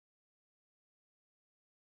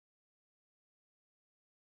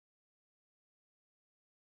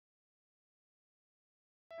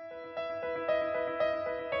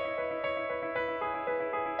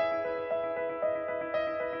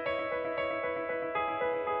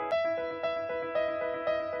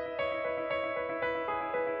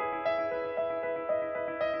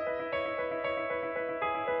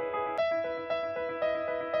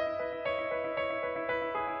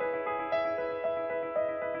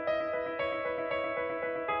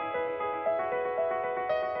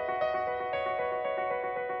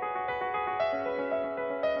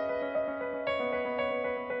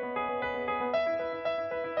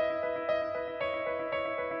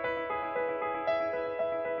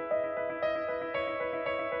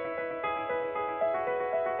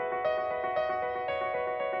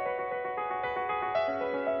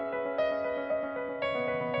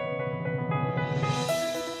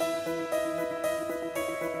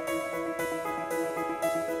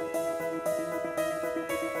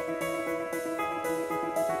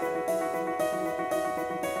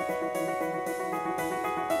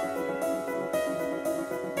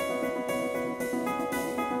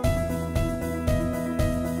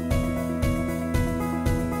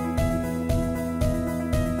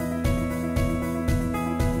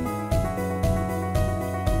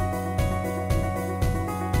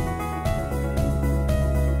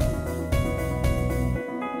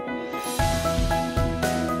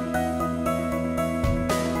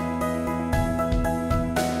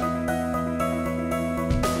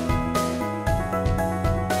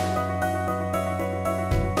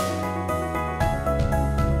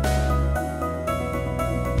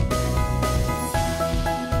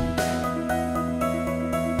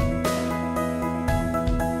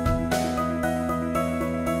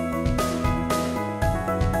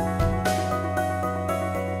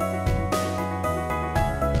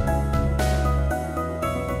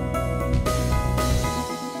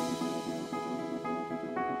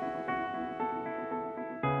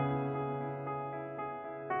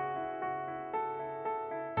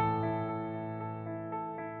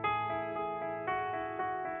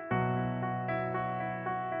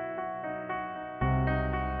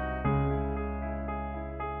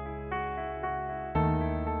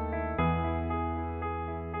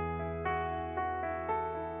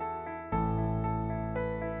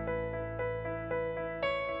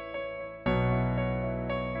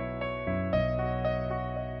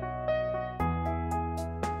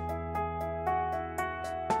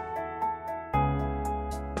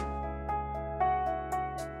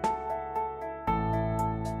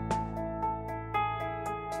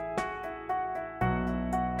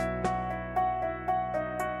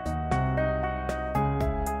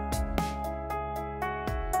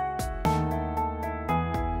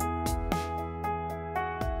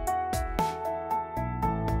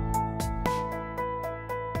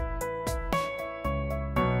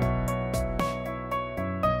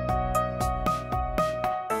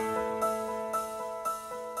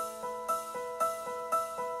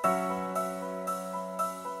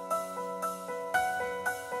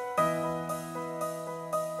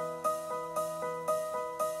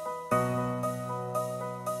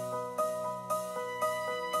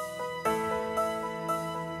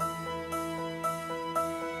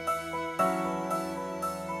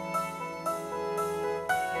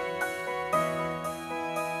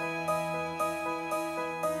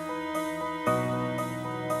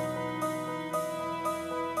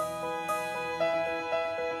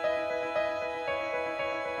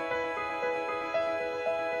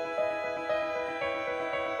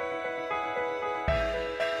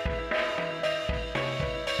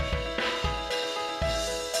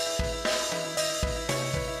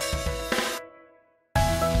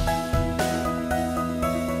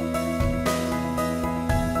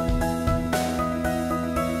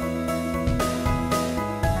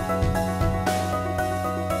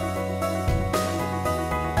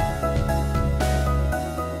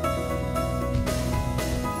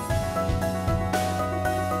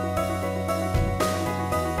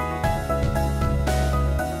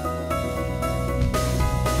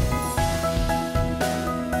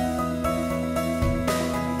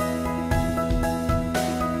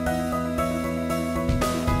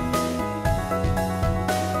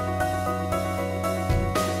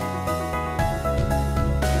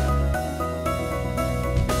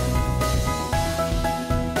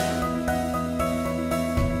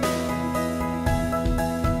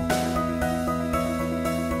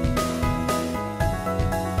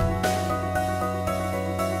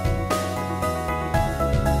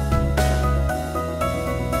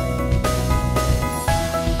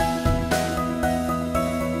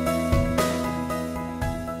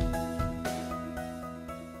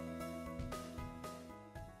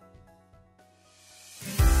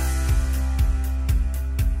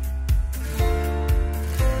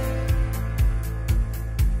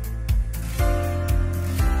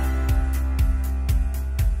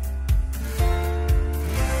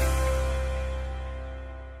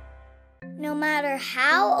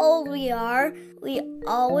we are, we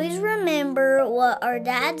always remember what our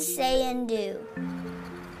dads say and do.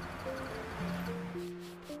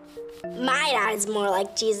 My dad is more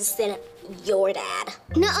like Jesus than your dad.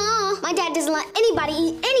 Nuh-uh. My dad doesn't let anybody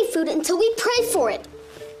eat any food until we pray for it.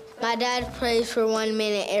 My dad prays for 1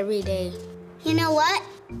 minute every day. You know what?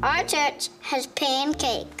 Our church has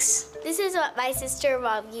pancakes. This is what my sister and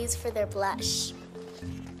mom use for their blush.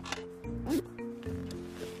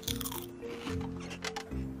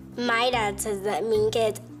 My dad says that mean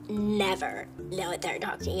kids never know what they're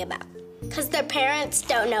talking about, because their parents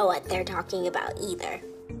don't know what they're talking about either.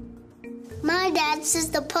 My dad says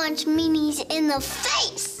to punch meanies in the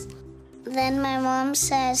face. Then my mom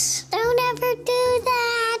says, don't ever do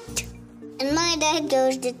that. And my dad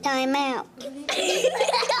goes to time out.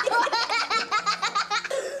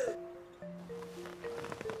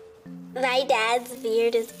 My dad's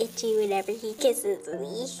beard is itchy whenever he kisses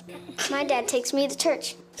me. My dad takes me to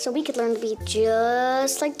church so we could learn to be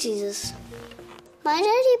just like Jesus. My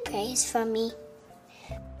daddy prays for me.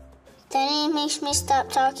 Then he makes me stop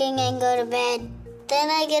talking and go to bed. Then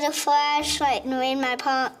I get a flashlight and read my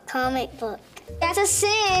comic book. That's a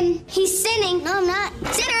sin. He's sinning. No, I'm not.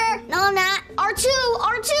 Sinner. No, I'm not. R2,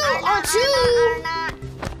 R2, R2. I'm not.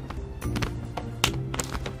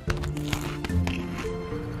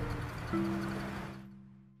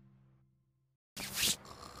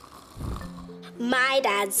 My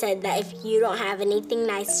dad said that if you don't have anything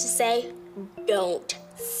nice to say, don't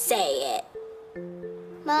say it.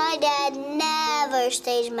 My dad never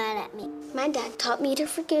stays mad at me. My dad taught me to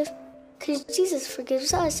forgive because Jesus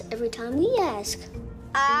forgives us every time we ask.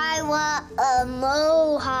 I want a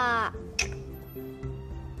mohawk.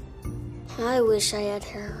 I wish I had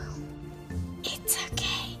hair. It's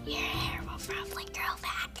okay. Your hair will probably grow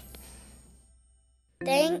back.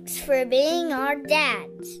 Thanks for being our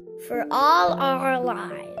dads for all our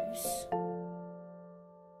lives.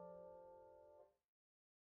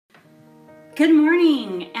 Good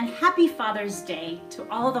morning and happy Father's Day to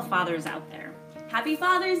all the fathers out there. Happy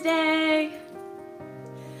Father's Day!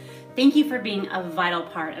 Thank you for being a vital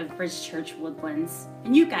part of BridgeChurch Woodlands.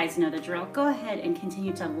 And you guys know the drill. Go ahead and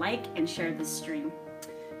continue to like and share this stream.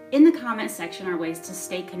 In the comment section are ways to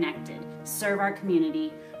stay connected, serve our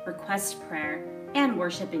community, request prayer, and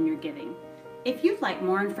worship in your giving. If you'd like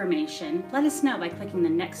more information, let us know by clicking the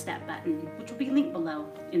Next Step button, which will be linked below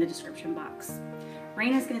in the description box.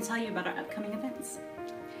 Raina is going to tell you about our upcoming events.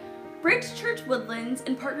 BridgeChurch Woodlands,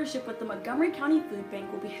 in partnership with the Montgomery County Food Bank,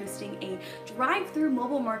 will be hosting a drive-through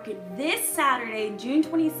mobile market this Saturday, June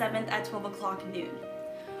 27th at 12 o'clock noon.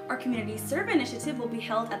 Our Community Serve initiative will be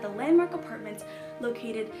held at the Landmark Apartments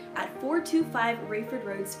located at 425 Rayford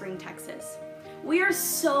Road, Spring, Texas. We are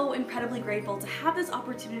so incredibly grateful to have this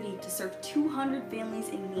opportunity to serve 200 families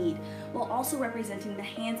in need while also representing the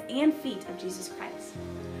hands and feet of Jesus Christ.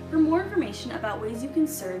 For more information about ways you can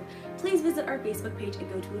serve, please visit our Facebook page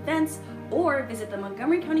and go to events, or visit the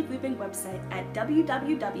Montgomery County Food Bank website at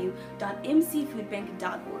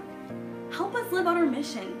www.mcfoodbank.org. Help us live out our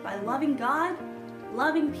mission by loving God,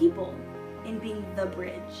 loving people, and being the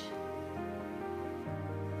bridge.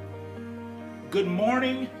 Good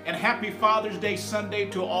morning and happy Father's Day Sunday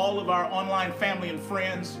to all of our online family and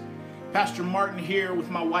friends. Pastor Martin here with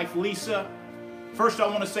my wife Lisa. First, I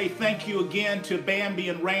want to say thank you again to Bambi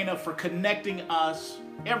and Raina for connecting us,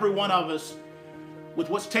 every one of us, with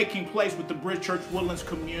what's taking place with the BridgeChurch Woodlands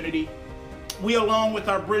community. We, along with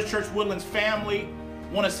our BridgeChurch Woodlands family,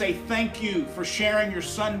 want to say thank you for sharing your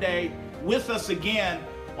Sunday with us again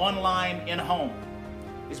online and home.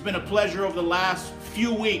 It's been a pleasure over the last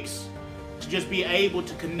few weeks to just be able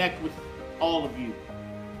to connect with all of you.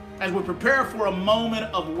 As we prepare for a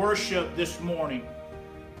moment of worship this morning,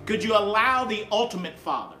 could you allow the ultimate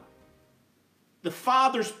Father, the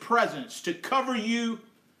Father's presence, to cover you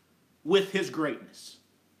with His greatness?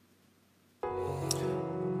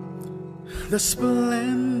 The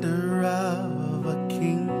splendor of a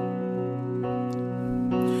king,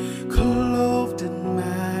 clothed in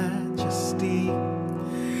majesty,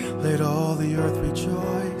 let all the earth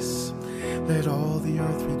rejoice, let all the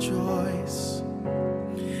earth rejoice.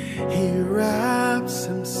 He wraps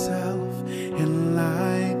himself in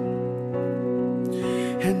light,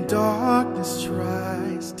 and darkness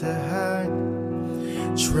tries to hide,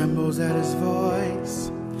 trembles at his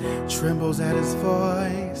voice, trembles at his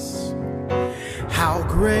voice. How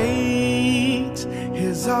great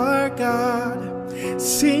is our God?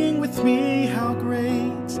 Sing with me, how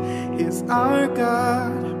great is our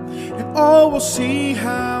God? And all will see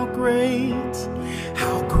how great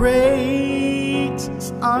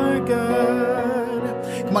is our God.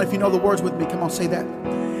 Come on, if you know the words with me, come on, say that.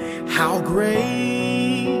 How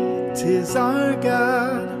great is our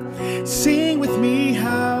God. Sing with me,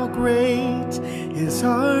 how great is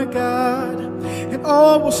our God. And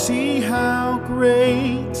all will see how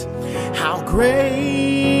great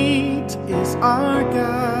is our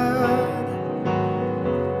God.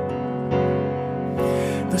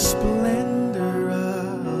 The splendor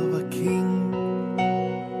of a king,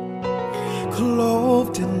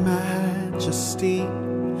 clothed in majesty.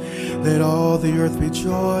 Let all the earth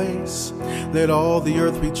rejoice. Let all the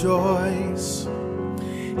earth rejoice.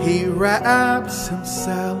 He wraps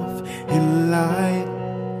himself in light,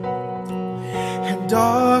 and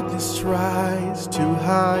darkness tries to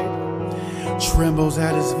hide. Trembles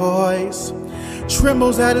at his voice.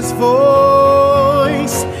 Trembles at his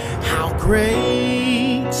voice. How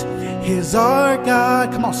great is our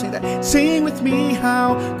God. Come on, sing that. Sing with me,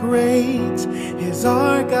 how great is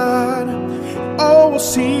our God. Oh, we'll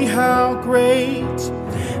see how great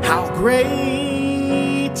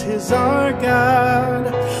is our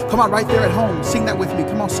God. Come on, right there at home, sing that with me.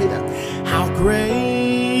 Come on, say that. How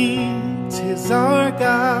great is our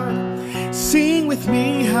God. Sing with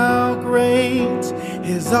me, how great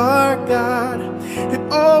is our God.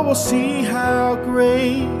 And all will see how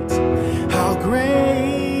great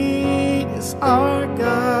is our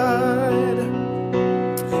God.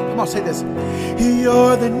 Come on, say this.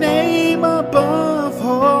 You're the name above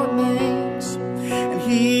all names, and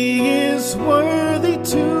he is worthy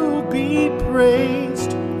to be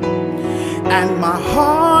praised. And my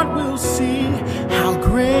heart will sing how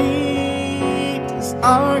great is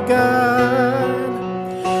our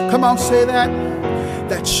God. Come on, say that.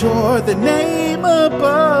 That you're the name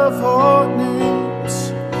above all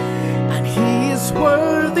names, and he is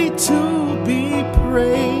worthy to be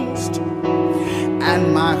praised.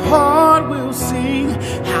 And my heart will sing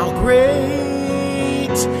how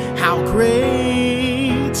great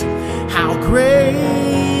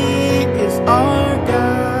is our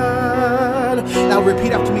God. Now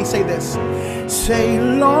repeat after me, say this. Say,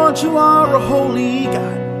 Lord, you are a holy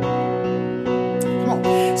God. Come on.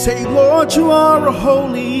 Say, Lord, you are a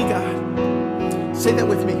holy God. Say that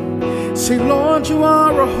with me. Say, Lord, you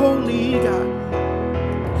are a holy God.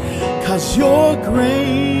 'Cause you're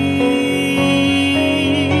great.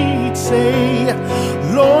 Say,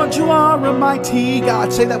 Lord, you are a mighty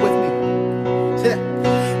God. Say that with me. Say that.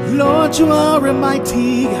 Lord, you are a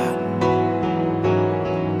mighty God.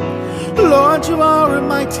 Lord, you are a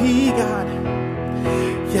mighty God.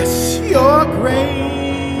 Yes, you're great.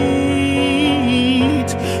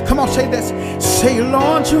 Come on, say this. Say,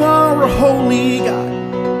 Lord, you are a holy God.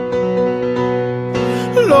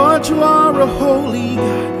 Lord, you are a holy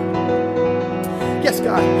God. Yes,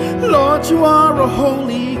 God. Lord, you are a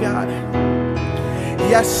holy God.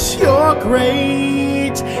 Yes, you're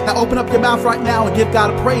great. Now open up your mouth right now and give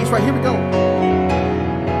God a praise. Right, here we go.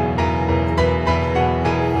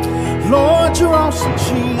 Lord, you're awesome,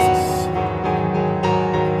 Jesus.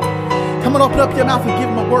 Come on, open up your mouth and give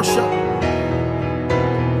him a worship.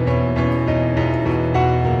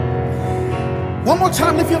 One more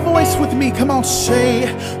time, lift your voice with me. Come on,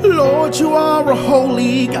 say, Lord, you are a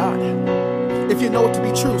holy God. If you know it to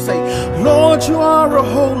be true, say, Lord, you are a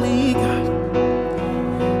holy God.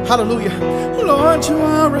 Hallelujah. Lord, you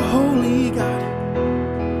are a holy God.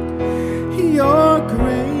 You're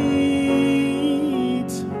great.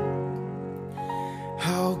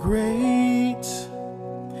 How great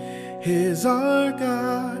is our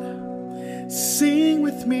God. Sing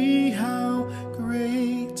with me, how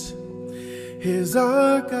great is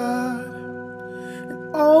our God.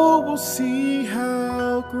 And all will see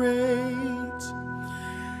how great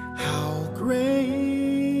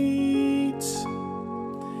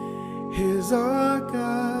is our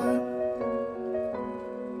God.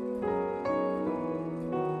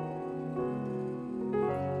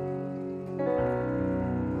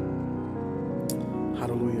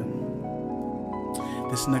 Hallelujah.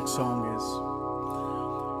 This next song is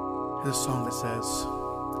a song that says,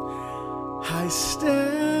 I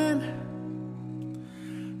stand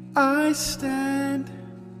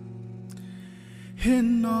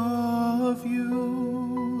in awe of you.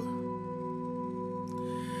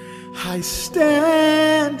 I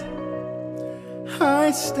stand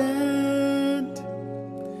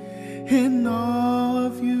in awe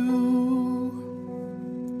of you.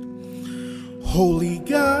 Holy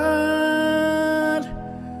God,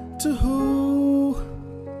 to whom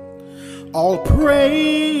all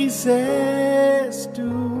praises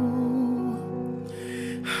due,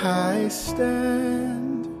 I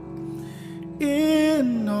stand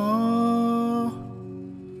in awe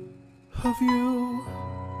of you.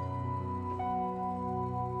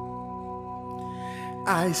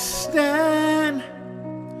 I stand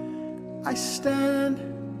I stand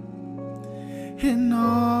in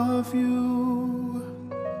awe of you.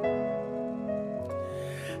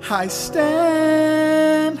 I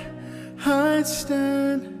stand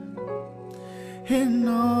in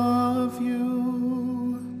awe of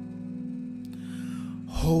you.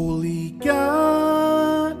 Holy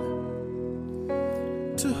God,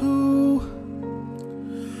 to who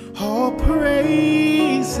all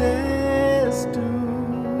praises due,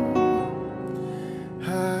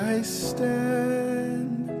 I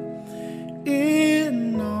stand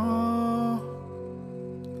in awe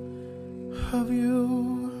of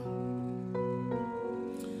you.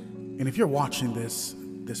 And if you're watching this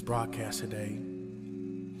broadcast today,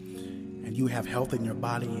 and you have health in your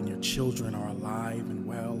body and your children are alive and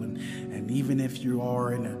well, and even if you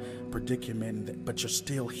are in a predicament, but you're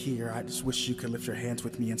still here, I just wish you could lift your hands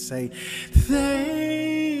with me and say,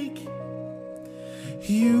 thank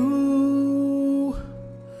you,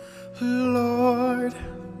 Lord.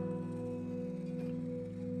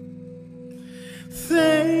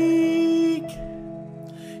 Thank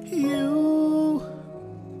you,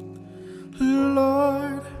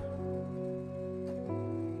 Lord.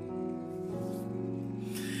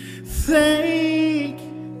 Thank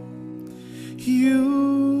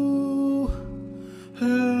you,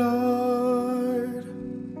 Lord.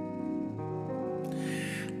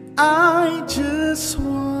 I just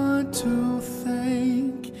want to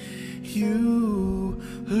thank you,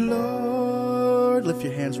 Lord. Lift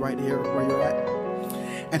your hands right here where you're at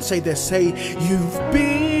and say this. Say, you've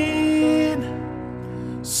been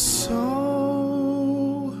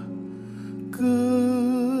so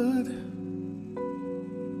good.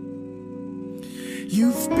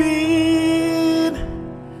 You've been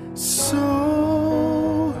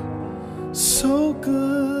so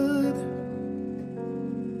good.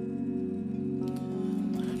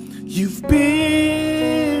 You've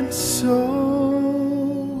been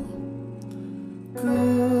so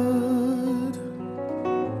good.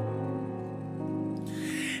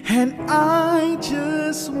 And I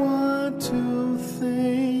just want to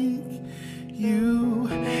thank you.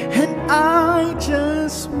 And I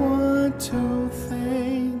just want to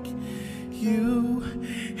thank you.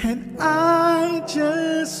 And I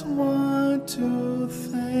just want to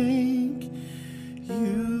thank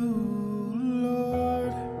you,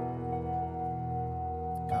 Lord.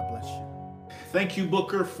 God bless you. Thank you,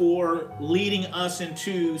 Booker, for leading us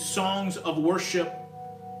into songs of worship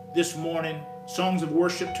this morning, songs of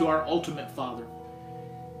worship to our ultimate Father.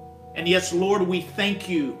 And yes, Lord, we thank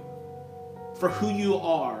you for who you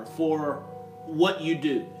are, for what you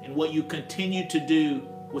do, and what you continue to do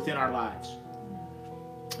within our lives.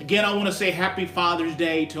 Again, I want to say Happy Father's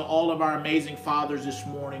Day to all of our amazing fathers this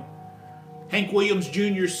morning. Hank Williams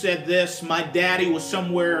Jr. said this: my daddy was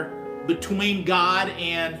somewhere between God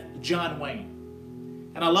and John Wayne.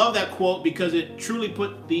 And I love that quote because it truly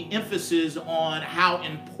put the emphasis on how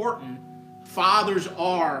important fathers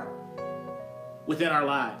are within our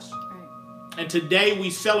lives. And today we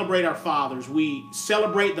celebrate our fathers. We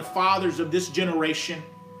celebrate the fathers of this generation,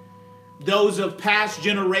 those of past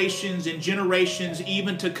generations and generations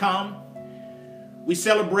even to come. We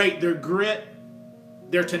celebrate their grit,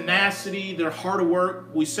 their tenacity, their hard work.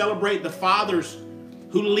 We celebrate the fathers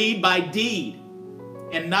who lead by deed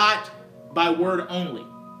and not by word only.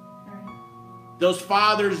 Those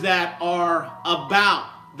fathers that are about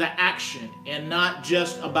the action and not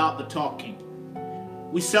just about the talking.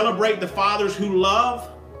 We celebrate the fathers who love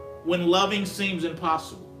when loving seems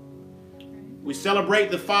impossible. We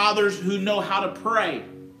celebrate the fathers who know how to pray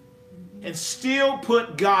and still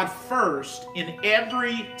put God first in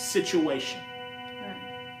every situation.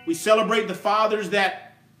 We celebrate the fathers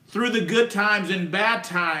that through the good times and bad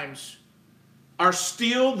times are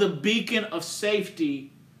still the beacon of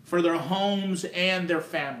safety for their homes and their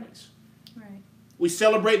families. We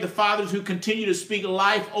celebrate the fathers who continue to speak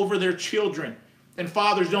life over their children. And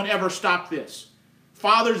fathers, don't ever stop this.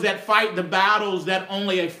 Fathers that fight the battles that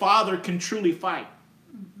only a father can truly fight.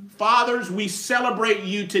 Fathers, we celebrate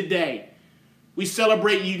you today. We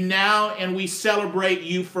celebrate you now, and we celebrate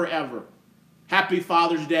you forever. Happy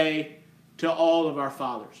Father's Day to all of our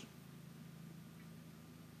fathers.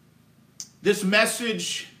 This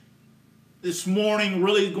message this morning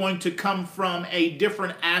really is going to come from a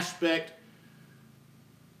different aspect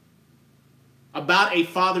about a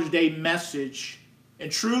Father's Day message,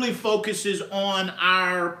 and truly focuses on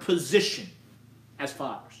our position as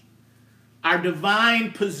fathers, our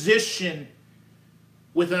divine position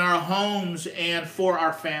within our homes and for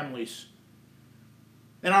our families.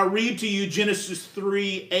 And I'll read to you Genesis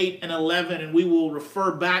 3, 8, and 11, and we will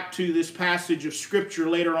refer back to this passage of Scripture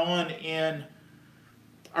later on in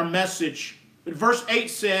our message. But verse 8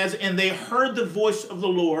 says, and they heard the voice of the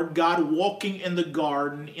Lord, God walking in the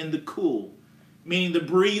garden in the cool, meaning the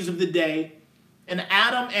breeze of the day. And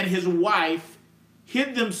Adam and his wife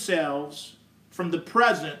hid themselves from the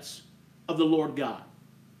presence of the Lord God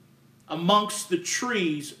amongst the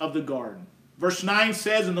trees of the garden. Verse 9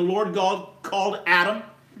 says, and the Lord God called Adam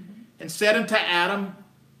and said unto Adam,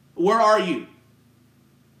 where are you?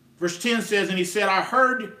 Verse 10 says, and he said, I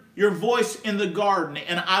heard your voice in the garden,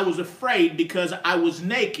 and I was afraid because I was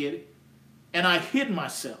naked, and I hid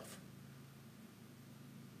myself.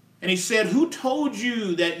 And he said, who told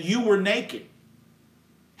you that you were naked?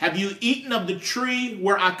 Have you eaten of the tree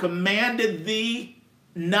where I commanded thee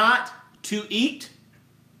not to eat?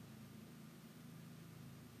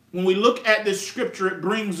 When we look at this scripture, it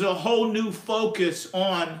brings a whole new focus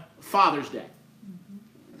on Father's Day.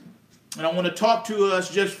 And I want to talk to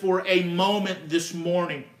us just for a moment this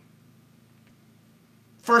morning.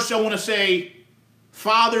 First, I want to say,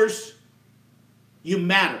 fathers, you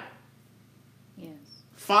matter. Yes.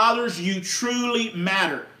 Fathers, you truly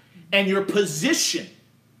matter. And your position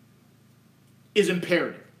is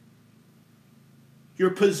imperative.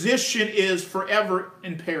 Your position is forever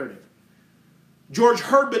imperative. George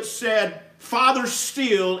Herbert said, fathers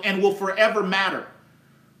still and will forever matter.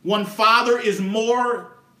 One father is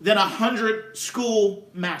more than 100 school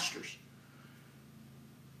masters.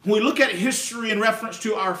 When we look at history in reference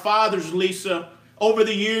to our fathers, Lisa, over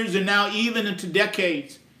the years and now even into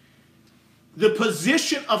decades, the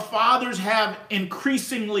position of fathers have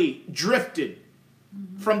increasingly drifted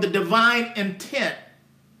from the divine intent,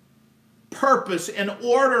 purpose, and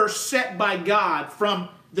order set by God from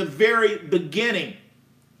the very beginning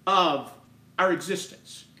of our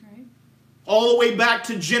existence. Right. All the way back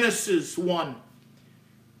to Genesis 1.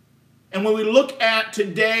 And when we look at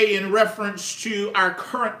today in reference to our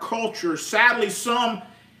current culture, sadly some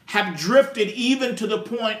have drifted even to the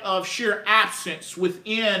point of sheer absence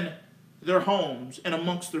within their homes and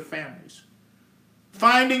amongst their families.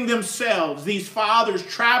 Finding themselves, these fathers,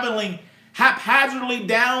 traveling haphazardly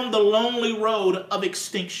down the lonely road of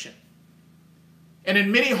extinction. And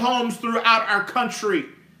in many homes throughout our country,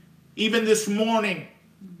 even this morning,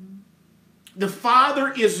 the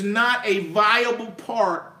father is not a viable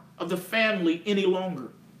part of the family any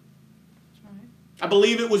longer. Right. I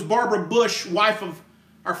believe it was Barbara Bush, wife of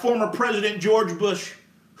our former President George Bush,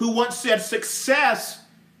 who once said, success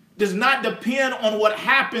does not depend on what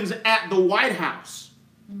happens at the White House,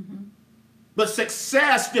 but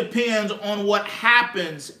success depends on what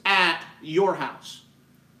happens at your house.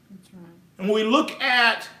 That's right. And when we look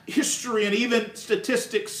at history and even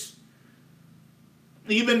statistics,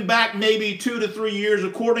 even back maybe 2 to 3 years,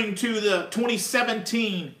 according to the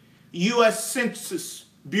 2017 U.S. Census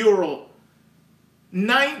Bureau,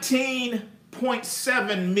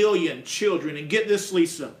 19.7 million children, and get this,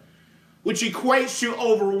 Lisa, which equates to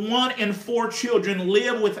over 1 in 4 children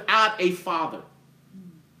live without a father.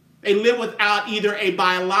 They live without either a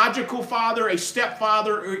biological father, a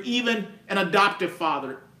stepfather, or even an adoptive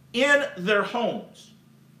father in their homes.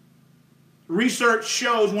 Research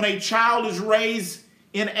shows when a child is raised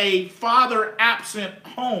in a father-absent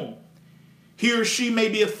home, he or she may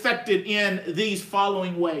be affected in these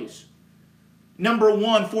following ways. Number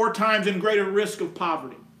 1, 4 times in greater risk of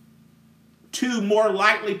poverty. 2, more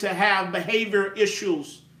likely to have behavior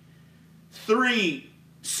issues. 3,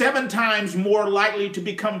 7 times more likely to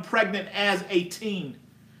become pregnant as a teen.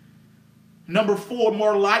 Number 4,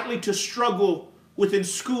 more likely to struggle within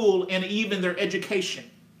school and even their education.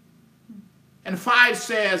 And 5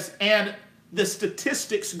 says, and the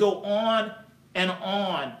statistics go on and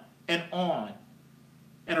on and on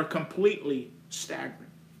and are completely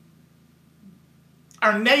staggering.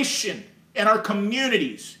 Our nation and our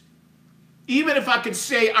communities, even if I could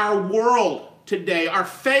say our world today, are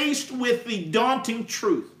faced with the daunting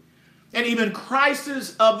truth and even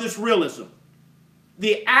crisis of this realism,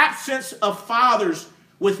 the absence of fathers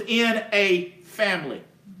within a family.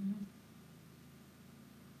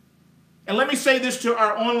 And let me say this to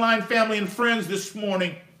our online family and friends this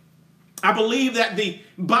morning. I believe that the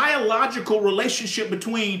biological relationship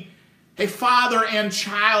between a father and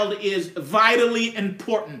child is vitally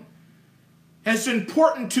important. And it's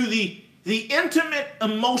important to the intimate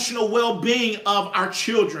emotional well-being of our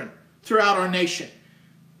children throughout our nation.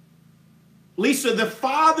 Lisa, the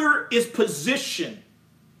father is positioned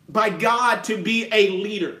by God to be a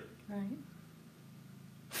leader. Right.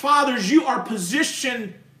 Fathers, you are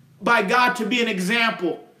positioned by God to be an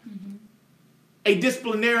example, a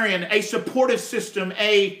disciplinarian, a supportive system,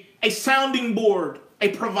 a sounding board, a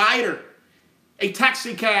provider, a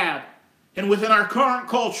taxi cab, and within our current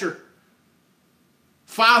culture,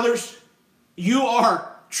 Fathers, you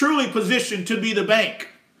are truly positioned to be the bank,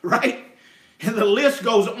 right? And the list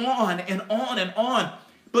goes on and on and on.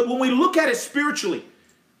 But when we look at it spiritually,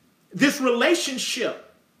 this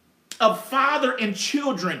relationship of father and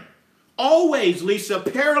children always, Lisa,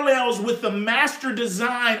 parallels with the master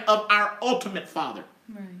design of our ultimate Father.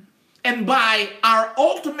 Right. And by our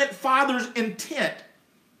ultimate Father's intent,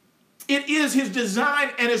 it is his design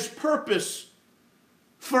and his purpose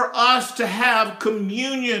for us to have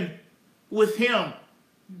communion with him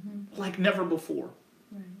like never before.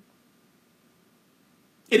 Right.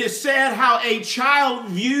 It is said how a child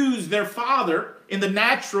views their father in the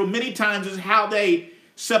natural many times is how they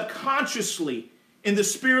subconsciously in the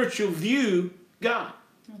spiritual view God.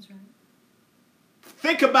 That's right.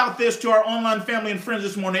 Think about this to our online family and friends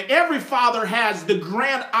this morning. Every father has the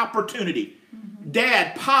grand opportunity.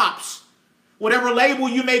 Dad, pops, whatever label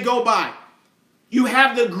you may go by. You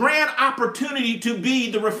have the grand opportunity to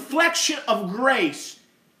be the reflection of grace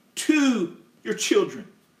to your children.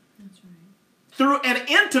 That's right. Through an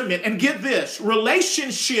intimate, and get this,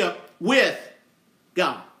 relationship with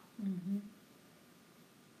God.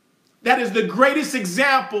 That is the greatest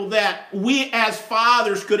example that we as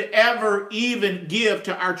fathers could ever even give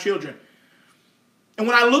to our children. And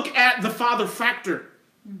when I look at the father factor,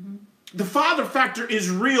 the father factor is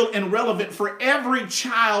real and relevant for every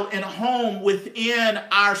child and home within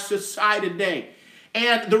our society today.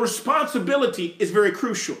 And the responsibility is very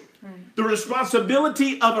crucial. Right. The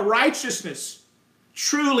responsibility of a righteousness,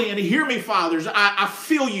 truly, and hear me, fathers, I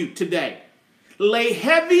feel you today, lay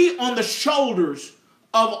heavy on the shoulders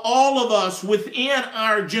of all of us within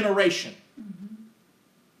our generation.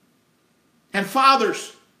 And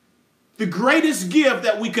fathers, the greatest gift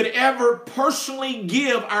that we could ever personally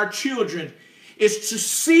give our children is to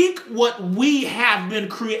seek what we have been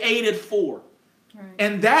created for. Right.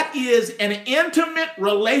 And that is an intimate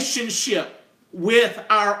relationship with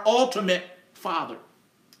our ultimate Father.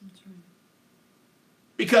 That's right.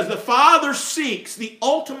 Because the Father seeks, the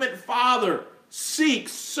ultimate Father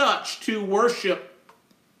seeks such to worship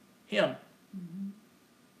him.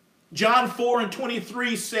 John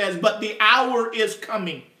 4:23 says, but the hour is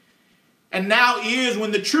coming, and now is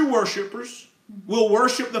when the true worshipers will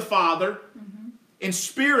worship the Father in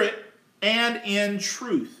spirit and in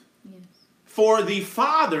truth. Yes. For the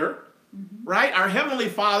Father, right, our Heavenly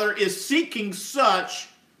Father is seeking such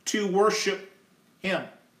to worship him.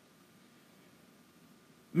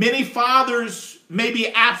 Many fathers may be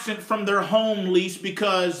absent from their home, least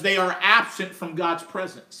because they are absent from God's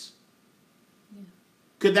presence.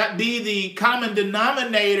 Could that be the common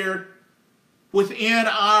denominator within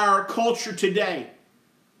our culture today?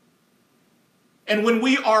 And when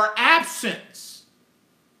we are absent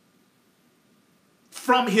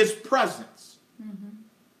from his presence,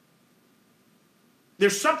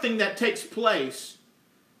 there's something that takes place,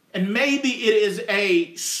 and maybe it is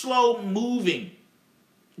a slow-moving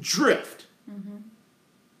drift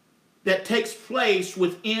that takes place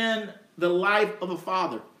within the life of a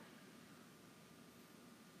father.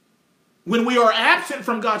 When we are absent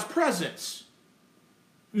from God's presence,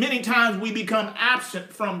 many times we become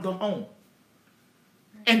absent from the home.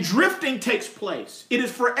 And drifting takes place. It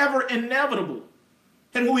is forever inevitable.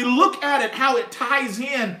 And when we look at it, how it ties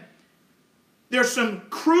in, there's some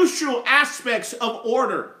crucial aspects of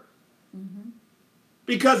order.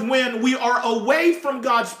 Because when we are away from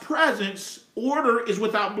God's presence, order is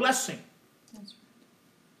without blessing. That's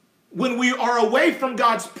right. When we are away from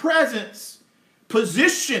God's presence,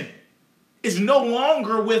 position is no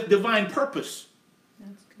longer with divine purpose.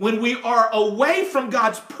 When we are away from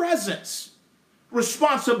God's presence,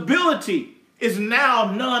 responsibility is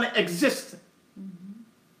now non-existent.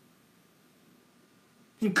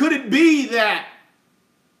 And could it be that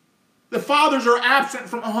the fathers are absent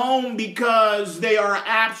from home because they are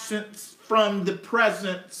absent from the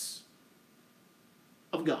presence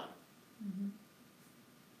of God?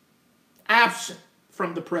 Absent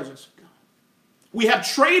from the presence of God. We have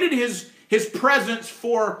traded his presence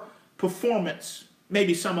for performance.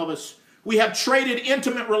 Maybe some of us. We have traded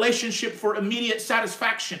intimate relationship for immediate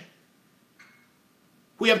satisfaction.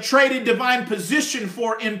 We have traded divine position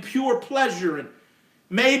for impure pleasure, and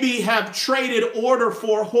maybe have traded order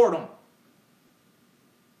for whoredom.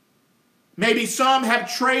 Maybe some have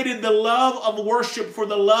traded the love of worship for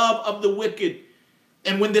the love of the wicked.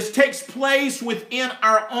 And when this takes place within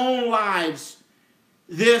our own lives,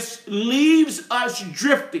 this leaves us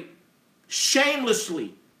drifting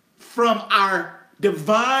shamelessly from our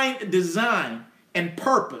divine design and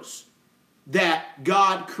purpose that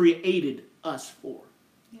God created us for.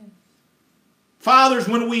 Yes. Fathers,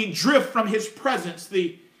 when we drift from his presence,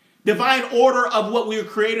 the divine order of what we were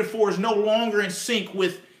created for is no longer in sync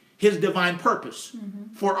with his divine purpose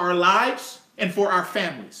for our lives and for our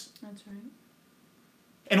families. That's right.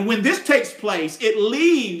 And when this takes place, it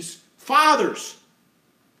leaves fathers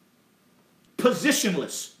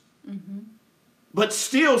positionless, but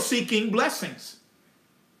still seeking blessings.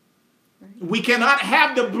 Right. We cannot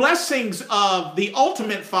have the blessings of the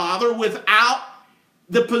ultimate Father without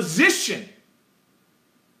the position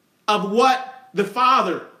of what the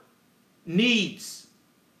Father needs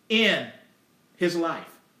in his life.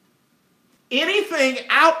 Anything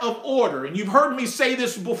out of order, and you've heard me say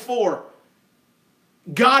this before,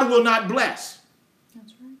 God will not bless.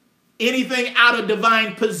 That's right. Anything out of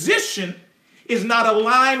divine position is not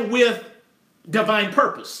aligned with divine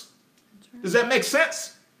purpose. That's right. Does that make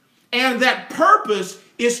sense? And that purpose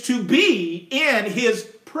is to be in his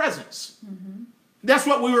presence. That's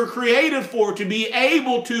what we were created for, to be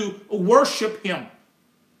able to worship him.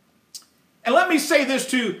 And let me say this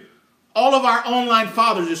to all of our online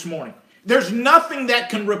fathers this morning. There's nothing that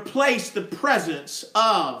can replace the presence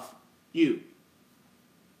of you.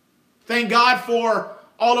 Thank God for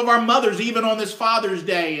all of our mothers, even on this Father's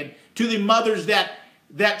Day, and to the mothers that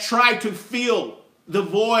try to fill the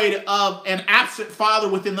void of an absent father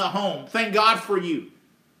within the home. Thank God for you.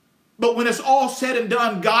 But when it's all said and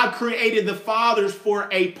done, God created the fathers for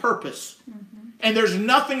a purpose. And there's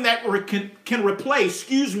nothing that can replace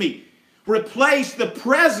the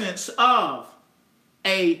presence of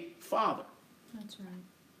a father. That's right.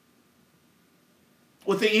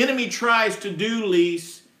 What the enemy tries to do,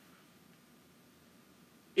 Lise,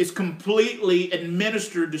 is completely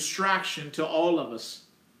administer distraction to all of us.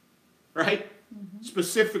 Right?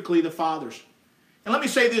 Specifically the fathers. And let me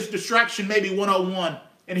say this, distraction maybe 101.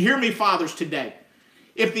 And hear me, fathers, today.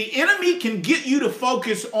 If the enemy can get you to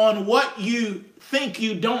focus on what you think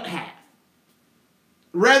you don't have,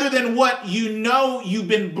 rather than what you know you've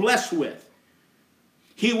been blessed with,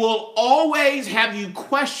 he will always have you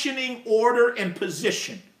questioning order and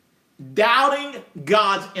position, doubting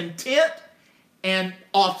God's intent and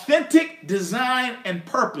authentic design and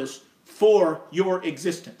purpose for your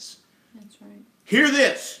existence. That's right. Hear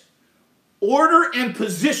this. Order and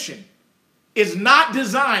position is not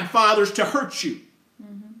designed, fathers, to hurt you.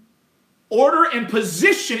 Order and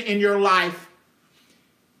position in your life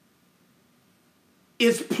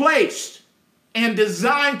is placed and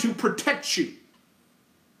designed to protect you.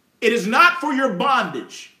 It is not for your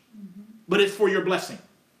bondage, but it's for your blessing.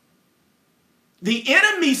 The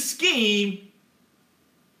enemy's scheme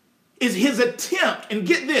is his attempt, and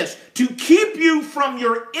get this, to keep you from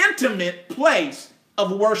your intimate place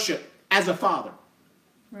of worship as a father.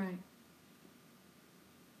 Right.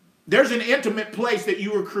 There's an intimate place that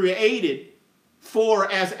you were created for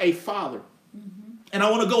as a father. And I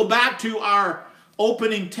want to go back to our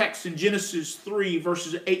opening text in Genesis 3,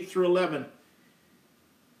 verses 8 through 11.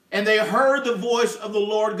 And they heard the voice of the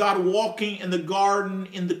Lord God walking in the garden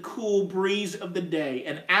in the cool breeze of the day.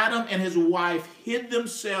 And Adam and his wife hid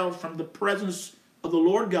themselves from the presence of the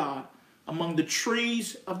Lord God among the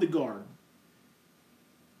trees of the garden.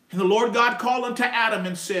 And the Lord God called unto Adam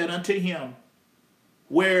and said unto him,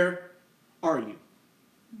 where are you?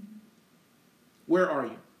 Where are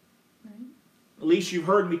you? Right. At least you've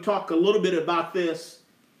heard me talk a little bit about this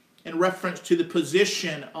in reference to the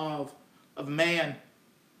position of man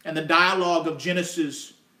and the dialogue of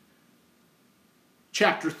Genesis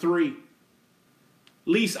chapter 3. At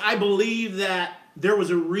least I believe that there was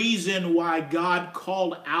a reason why God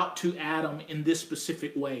called out to Adam in this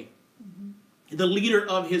specific way. The leader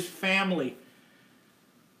of his family.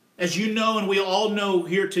 As you know, and we all know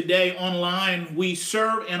here today online, we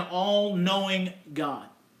serve an all-knowing God.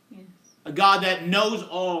 Yes. A God that knows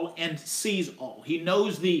all and sees all. He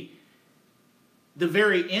knows the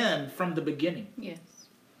very end from the beginning. Yes.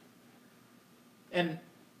 And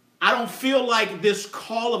I don't feel like this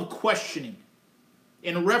call of questioning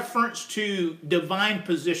in reference to divine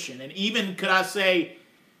position, and even could I say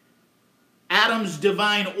Adam's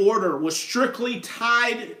divine order, was strictly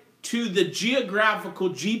tied to the geographical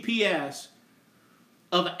GPS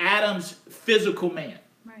of Adam's physical man.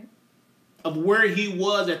 Right. Of where he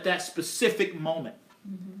was at that specific moment.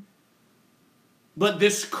 But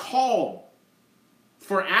this call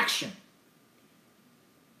for action,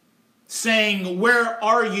 saying, where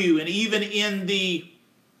are you? And even in the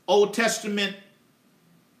Old Testament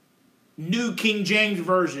New King James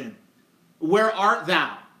Version, where art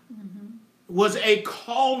thou? Was a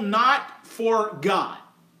call not for God.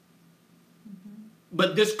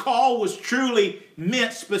 But this call was truly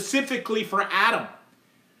meant specifically for Adam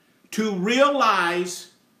to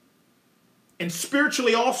realize, and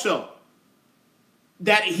spiritually also,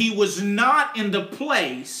 that he was not in the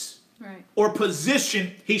place or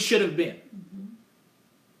position he should have been.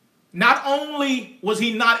 Not only was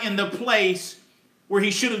he not in the place where he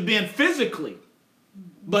should have been physically,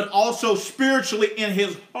 but also spiritually in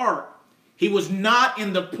his heart. He was not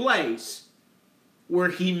in the place where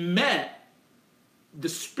he met the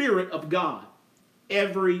Spirit of God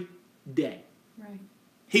every day. Right.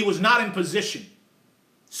 He was not in position.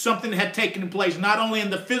 Something had taken place, not only in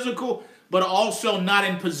the physical, but also not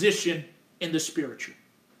in position in the spiritual.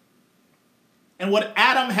 And what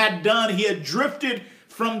Adam had done, he had drifted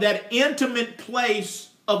from that intimate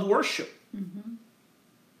place of worship.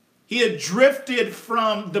 He had drifted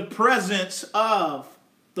from the presence of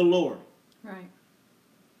the Lord. Right.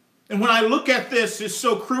 And when I look at this, it's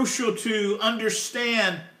so crucial to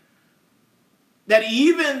understand that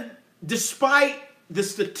even despite the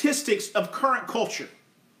statistics of current culture,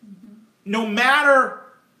 no matter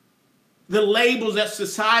the labels that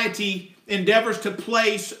society endeavors to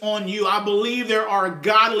place on you, I believe there are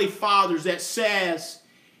godly fathers that says,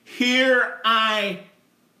 here I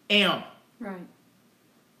am. Right.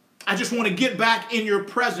 I just want to get back in your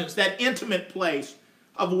presence, that intimate place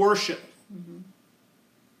of worship.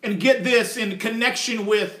 And get this in connection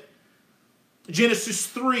with Genesis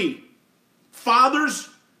 3. Fathers,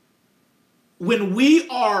 when we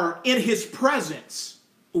are in his presence,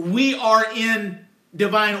 we are in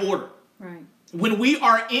divine order. Right. When we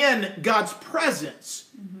are in God's presence,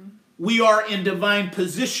 we are in divine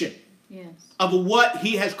position of what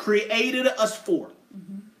he has created us for.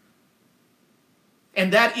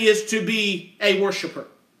 And that is to be a worshiper.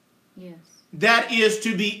 Yes. That is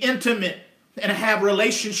to be intimate and have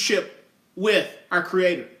relationship with our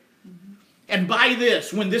Creator. And by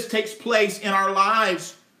this, when this takes place in our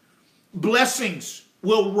lives, blessings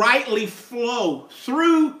will rightly flow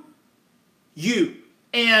through you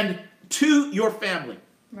and to your family.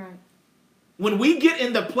 Right. When we get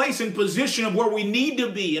in the place and position of where we need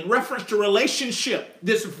to be in reference to relationship,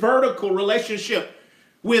 this vertical relationship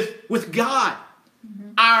with God,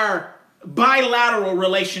 our bilateral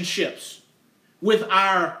relationships with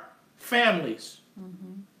our families,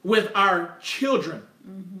 with our children,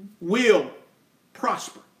 will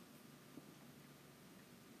prosper.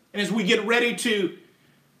 And as we get ready to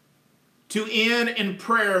end in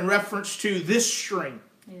prayer in reference to this string,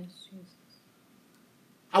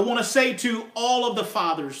 I want to say to all of the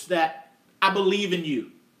fathers that I believe in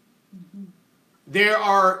you. There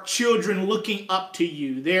are children looking up to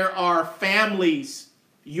you. There are families,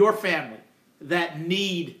 your family, that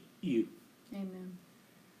need you. Amen.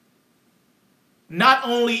 Not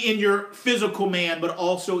only in your physical man, but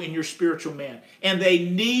also in your spiritual man. And they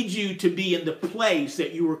need you to be in the place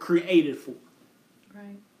that you were created for.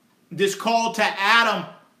 Right. This call to Adam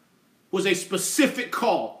was a specific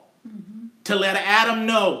call to let Adam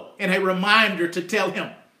know, and a reminder to tell him,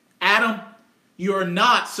 Adam, you're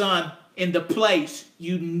not, son, in the place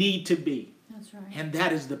you need to be. That's right. And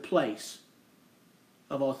that is the place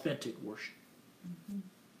of authentic worship.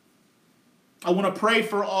 I want to pray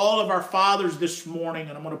for all of our fathers this morning,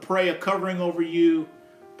 and I'm going to pray a covering over you,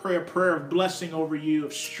 pray a prayer of blessing over you,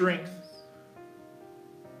 of strength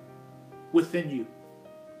within you.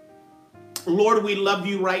 Lord, we love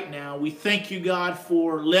you right now. We thank you, God,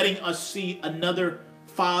 for letting us see another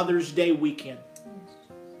Father's Day weekend.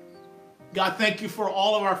 God, thank you for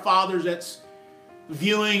all of our fathers that's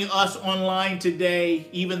viewing us online today,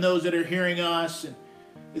 even those that are hearing us and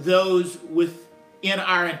those within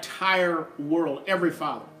our entire world, every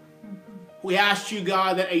father. We ask you,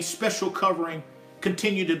 God, that a special covering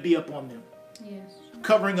continue to be upon them. Yes. A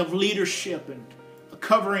covering of leadership and a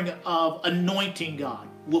covering of anointing, God,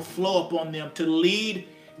 will flow upon them to lead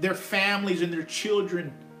their families and their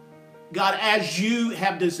children, God, as you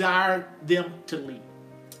have desired them to lead.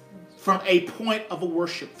 From a point of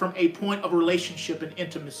worship, from a point of relationship and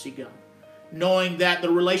intimacy, God. Knowing that the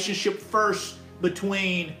relationship first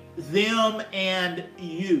between them and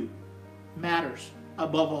you matters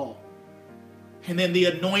above all. And then the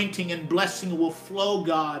anointing and blessing will flow,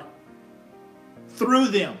 God, through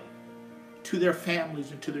them to their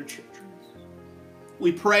families and to their children.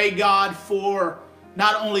 We pray, God, for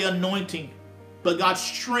not only anointing, but God's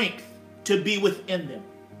strength to be within them.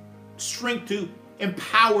 Strength to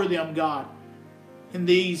empower them, God, in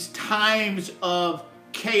these times of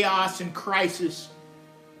chaos and crisis.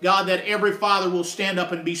 God, that every father will stand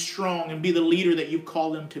up and be strong and be the leader that you've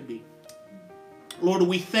called them to be. Lord,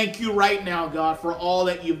 we thank you right now, God, for all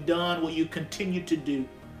that you've done, what you continue to do.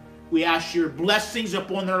 We ask your blessings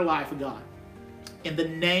upon their life, God. In the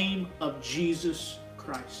name of Jesus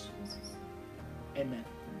Christ. Amen.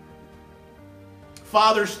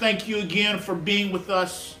 Fathers, thank you again for being with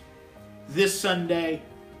us this Sunday.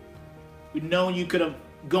 We've known you could have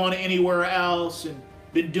gone anywhere else and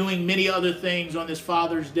been doing many other things on this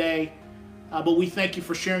Father's Day, but we thank you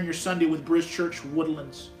for sharing your Sunday with BridgeChurch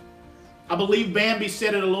Woodlands. I believe Bambi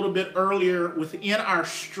said it a little bit earlier within our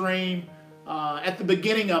stream at the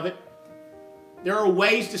beginning of it. There are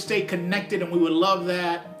ways to stay connected, and we would love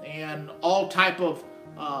that, and all type of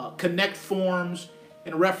connect forms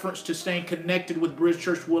in reference to staying connected with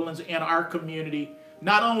BridgeChurch Woodlands and our community.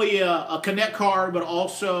 Not only a connect card, but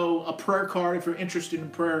also a prayer card if you're interested in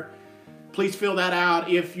prayer. Please fill that out.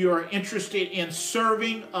 If you're interested in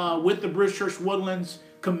serving with the BridgeChurch Woodlands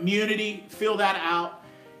community, fill that out.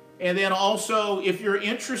 And then also, if you're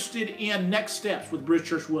interested in next steps with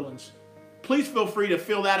BridgeChurch Woodlands, please feel free to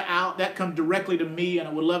fill that out. That comes directly to me, and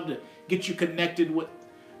I would love to get you connected with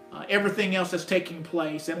everything else that's taking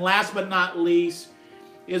place. And last but not least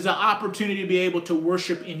is an opportunity to be able to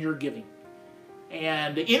worship in your giving.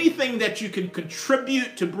 And anything that you can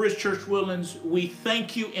contribute to BridgeChurch Woodlands, we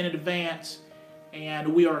thank you in advance,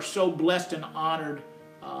 and we are so blessed and honored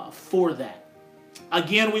for that.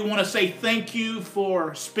 Again, we want to say thank you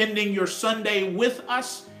for spending your Sunday with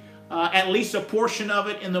us, at least a portion of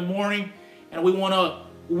it in the morning. And we want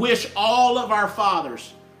to wish all of our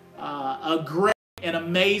fathers a great and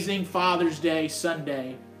amazing Father's Day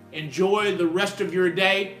Sunday. Enjoy the rest of your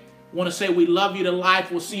day. Want to say we love you to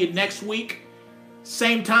life. We'll see you next week.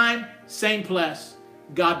 Same time, same place.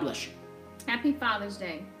 God bless you. Happy Father's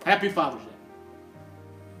Day. Happy Father's Day.